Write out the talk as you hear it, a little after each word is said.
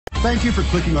Thank you for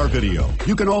clicking our video.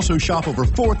 You can also shop over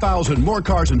 4,000 more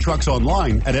cars and trucks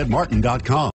online at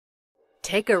edmartin.com.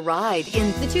 Take a ride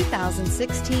in the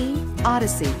 2016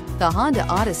 Odyssey. The Honda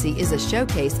Odyssey is a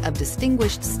showcase of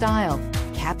distinguished style,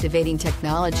 captivating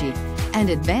technology,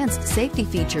 and advanced safety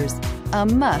features. A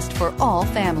must for all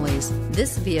families.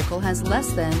 This vehicle has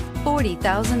less than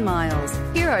 40,000 miles.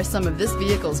 Here are some of this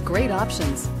vehicle's great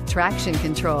options: traction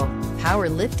control, power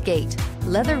lift gate,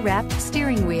 leather-wrapped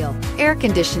steering wheel, air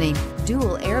conditioning,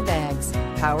 dual airbags,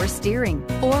 power steering,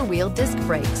 four-wheel disc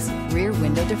brakes, rear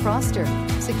window defroster,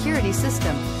 security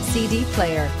system, CD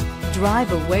player.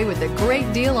 Drive away with a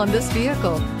great deal on this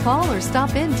vehicle. Call or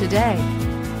stop in today.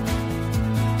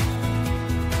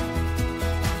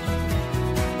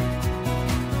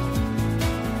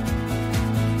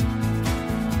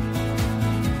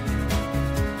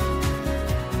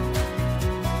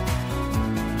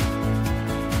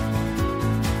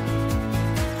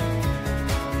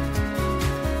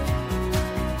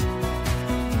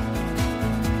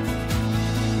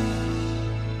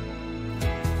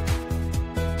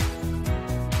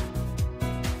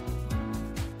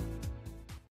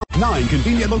 Nine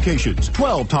convenient locations,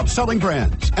 12 top-selling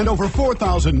brands, and over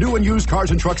 4,000 new and used cars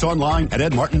and trucks online at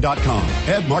edmartin.com.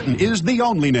 Ed Martin is the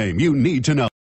only name you need to know.